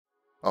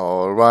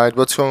Alright,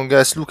 what's going on,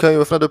 guys? Luca here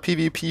with another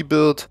PvP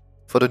build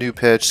for the new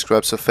patch,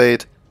 Scribes of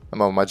Fate.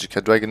 I'm on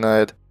Magdk Dragon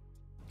Knight,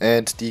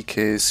 and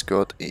DK's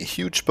got a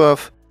huge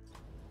buff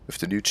with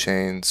the new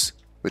chains,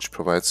 which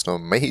provides now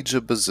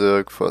major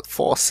berserk for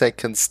 4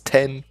 seconds,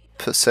 10%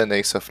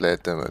 extra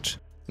flat damage.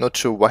 Not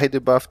sure why they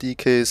buff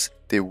DKs,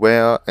 they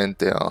were and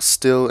they are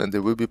still, and they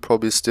will be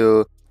probably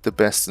still, the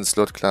best in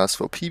slot class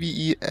for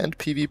PvE and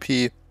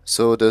PvP,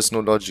 so there's no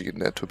logic in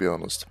that, to be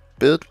honest.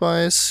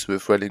 Build-wise,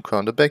 with Rallying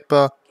Crown the back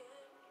bar,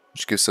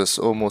 which gives us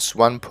almost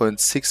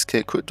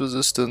 1.6k crit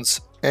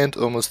resistance and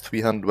almost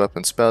 300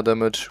 weapon spell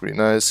damage, really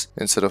nice.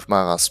 Instead of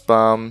Mara's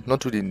Balm,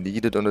 not really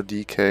needed on a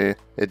DK,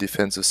 a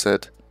defensive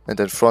set. And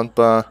then front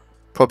bar,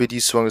 probably the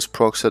strongest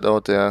proc set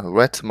out there,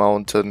 Red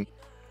Mountain.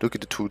 Look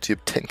at the tooltip,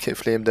 10k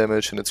flame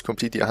damage and it's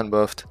completely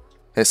unbuffed.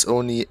 Has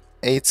only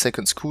 8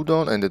 seconds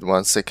cooldown and then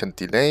 1 second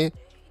delay.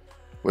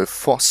 With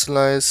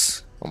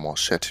Fossilize, or more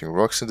Shattering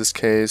Rocks in this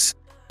case.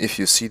 If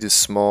you see this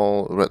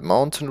small Red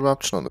Mountain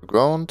eruption on the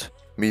ground,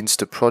 means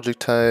the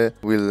projectile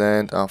will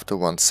land after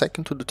 1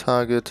 second to the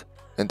target,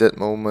 and that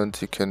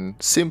moment you can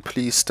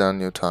simply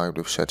stun your target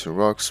with Shattering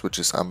Rocks, which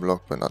is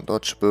unblockable and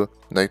undodgeable,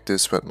 like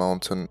this Red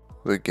Mountain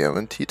will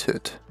guaranteed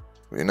hit.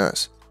 Really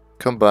nice.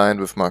 Combined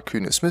with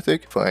Markunis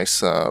Mythic for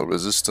extra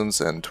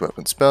resistance and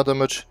weapon spell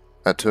damage,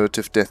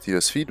 Alternative Death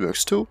Dealer's Feed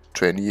works too,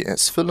 Trainee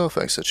as filler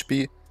for extra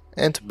HP,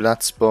 and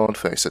Bloodspawn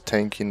for extra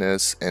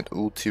tankiness, and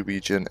Ulti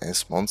Regen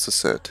as monster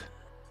set.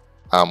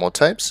 Armor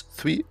types,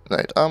 3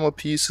 light armor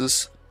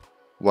pieces,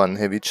 1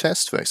 heavy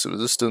chest for extra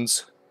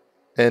resistance,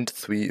 and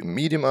 3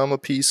 medium armor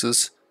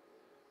pieces.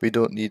 We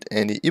don't need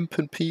any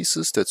imprint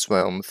pieces, that's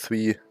why I'm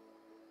 3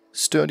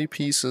 sturdy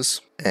pieces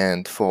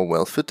and 4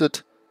 well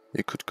fitted.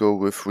 You could go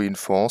with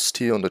reinforced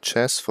here on the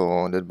chest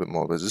for a little bit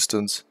more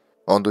resistance.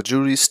 On the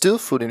jewelry, still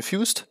full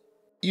infused,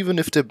 even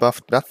if they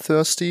buffed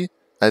Bloodthirsty.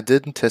 I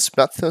didn't test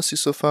Bloodthirsty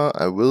so far,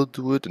 I will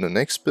do it in the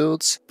next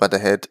builds, but I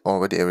had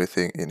already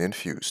everything in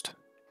infused.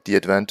 The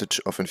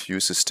advantage of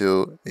infused is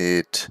still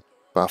it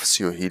buffs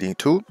your healing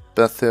too.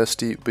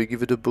 Bloodthirsty will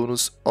give it a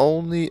bonus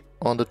only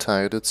on the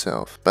target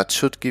itself, but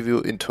should give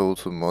you in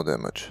total more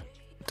damage.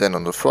 Then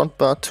on the front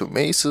bar, 2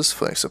 maces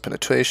for extra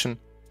penetration,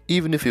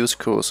 even if you use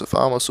Corrosive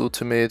Armor's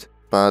ultimate,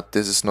 but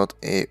this is not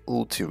a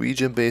ulti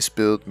regen based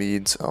build,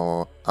 means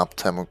our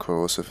uptime on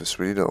corrosive is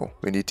really low.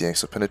 We need the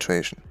extra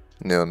penetration.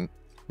 Then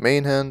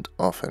main hand,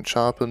 offhand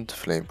sharpened,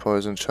 flame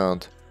poison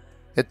chant.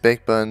 At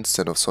back bar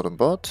instead of sword and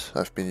bot,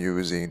 I've been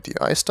using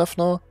the ice staff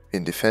now.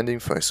 In defending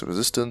for extra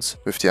resistance,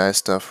 with the ice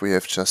staff we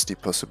have just the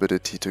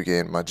possibility to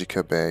gain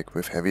Magdk back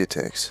with heavy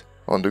attacks.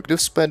 On the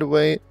glyphs, by the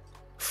way,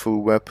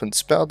 full weapon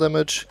spell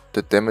damage.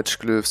 The damage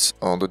glyphs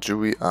on the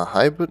jewelry are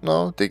hybrid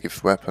now, they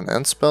give weapon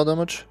and spell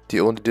damage. The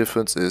only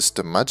difference is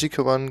the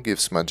Magdk one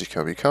gives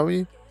Magdk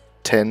recovery,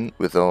 10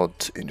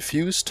 without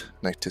infused.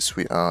 Like this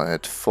we are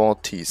at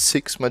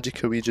 46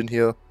 Magdk regen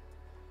here.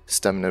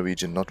 Stamina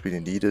regen not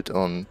really needed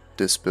on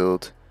this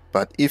build,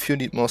 but if you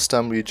need more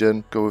stam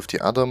regen, go with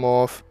the other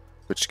morph,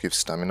 which gives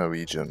stamina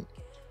regen.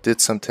 Did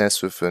some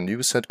tests with a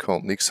new set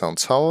called Nick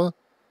Sounds Howl.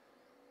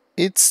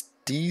 It's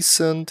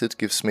decent, it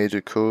gives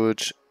major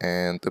courage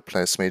and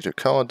applies major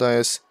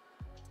cowardice,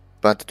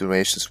 but the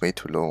duration is way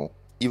too low.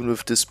 Even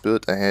with this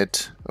build I had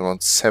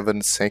around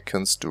 7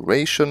 seconds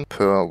duration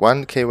per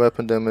 1k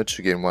weapon damage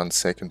to gain 1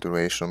 second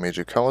duration on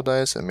major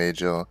cowardice and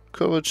major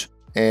courage.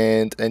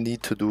 And I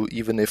need to do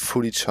even a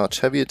fully charged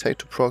heavy attack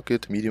to proc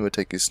it, medium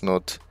attack is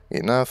not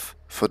enough.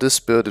 For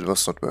this build it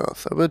was not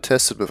worth. I will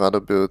test it with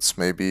other builds,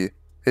 maybe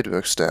it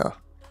works there.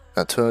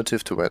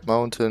 Alternative to Red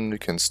Mountain, you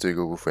can still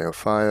go with Ray of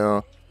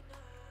Fire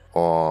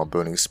or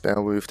Burning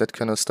Spell with that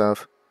kind of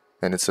stuff.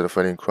 And instead of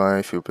Rallying Cry,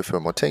 if you prefer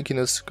more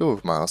tankiness, go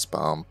with Mara's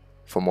Balm.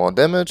 For more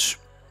damage,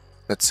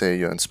 let's say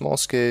you're in small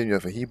scale, you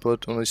have a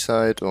Hebot on your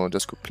side or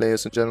just good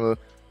players in general,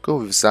 go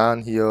with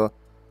Zan here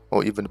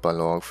or even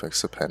Balrog for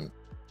extra pen.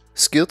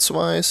 Skills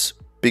wise,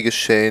 biggest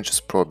change is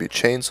probably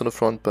chains on the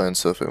front bar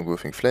instead of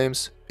engulfing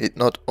flames. It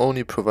not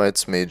only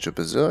provides major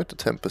berserk, the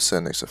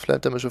 10% extra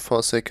flat damage of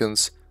 4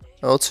 seconds,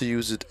 I also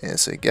use it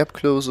as a gap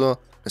closer,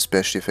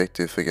 especially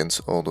effective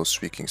against all those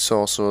shrieking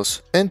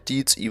sorcerers, and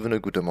deals even a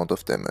good amount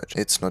of damage.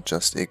 It's not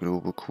just a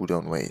global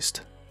cooldown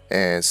waste.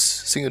 As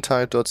single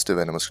target dots, the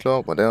Venomous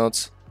Claw, what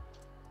else?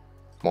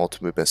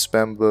 Multiple Best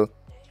Spamble,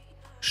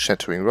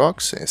 Shattering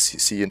Rocks, as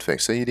CC and for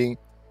extra healing,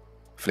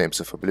 Flames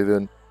of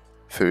Oblivion,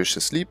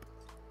 Ferocious Sleep,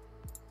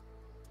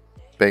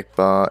 back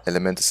bar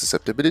Elemental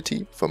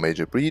Susceptibility for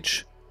major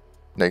breach.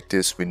 Like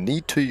this we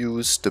need to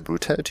use the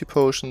Brutality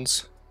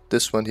potions,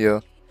 this one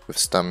here with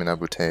Stamina,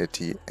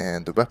 Brutality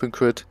and the Weapon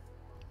Crit,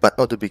 but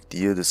not a big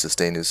deal, the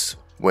sustain is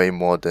way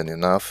more than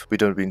enough, we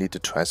don't really need to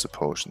try the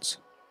potions.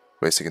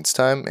 Race Against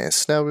Time as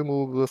Snare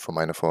Removal for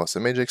Minor Force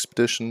and Major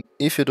Expedition.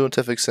 If you don't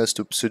have access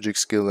to Psychic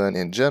skill line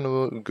in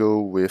general, go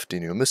with the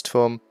new Mist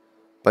form.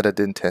 But I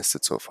didn't test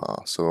it so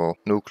far, so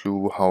no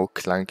clue how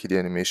clunky the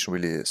animation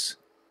really is.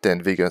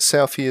 Then Vigor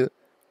Self-Heal,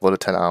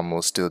 Volatile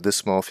Armor still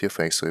this morph here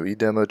for extra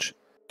damage,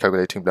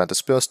 Calculating Blood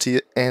Dispersed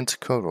here, and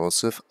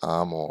Corrosive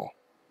Armor.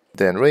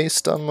 Then Ray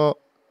Stunmer,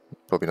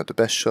 probably not the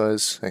best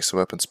choice. Extra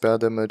weapon spare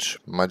damage,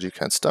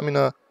 Magdk and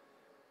stamina.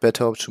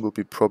 Better option would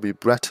be probably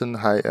Breton,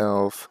 High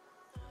Elf,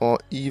 or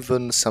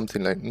even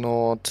something like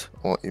Nord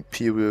or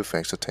Imperial for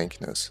extra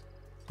tankiness.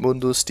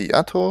 Mundus di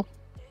Atto,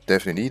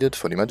 definitely needed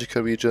for the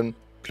Magdk region.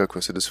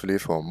 Clockwork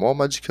Citizen's for more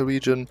Magdk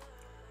region.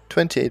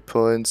 28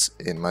 points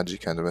in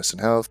Magdk and the rest in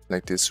health.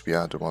 Like this we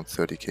are at around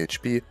 30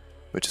 KHP,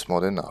 which is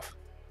more than enough.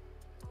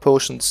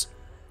 Potions,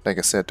 like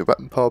I said, the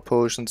weapon power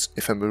potions.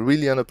 If I'm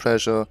really under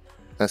pressure,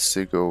 I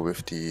still go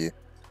with the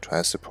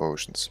Tricer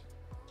potions.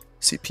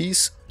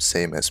 CPs,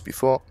 same as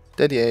before.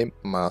 Deadly Aim,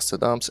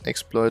 Mastered Arms,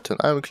 Exploit and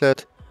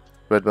Ironclad.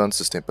 Red ones,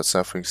 Sustained by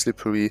Suffering,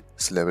 Slippery,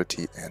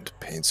 Celerity and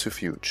Pain's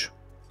Refuge.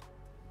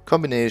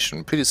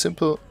 Combination, pretty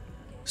simple.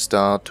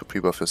 Start to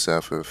pre-buff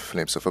yourself with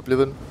Flames of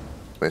Oblivion,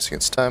 race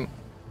against time.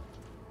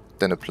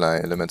 Then apply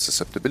Element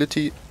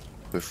Susceptibility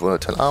with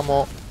Volatile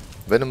Armor,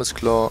 Venomous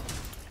Claw,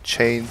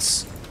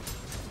 Chains,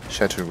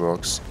 Shattering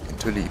Rocks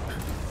into Leap.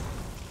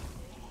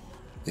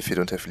 If you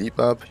don't have Leap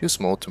up, use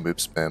Mode and Whip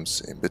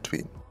spams in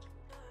between.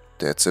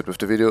 That's it with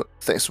the video.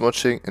 Thanks for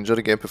watching, enjoy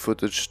the gameplay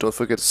footage, don't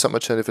forget to sub my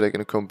channel if you like in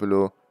the comment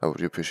below, I would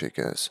really appreciate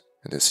it, guys.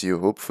 And I'll see you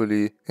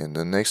hopefully in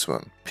the next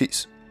one.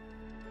 Peace.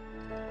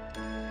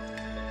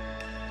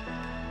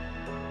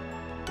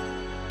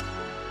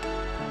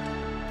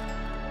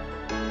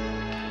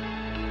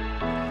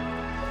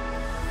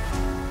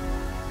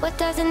 What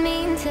does it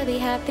mean to be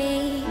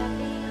happy?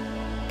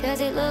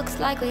 Cause it looks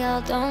like we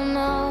all don't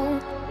know.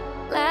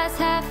 Glass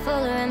half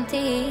full or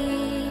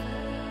empty.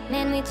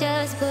 Man, we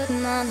just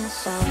putting on a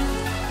show.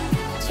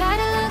 Try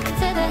to look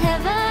to the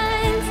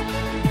heavens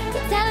to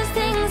tell us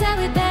things that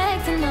we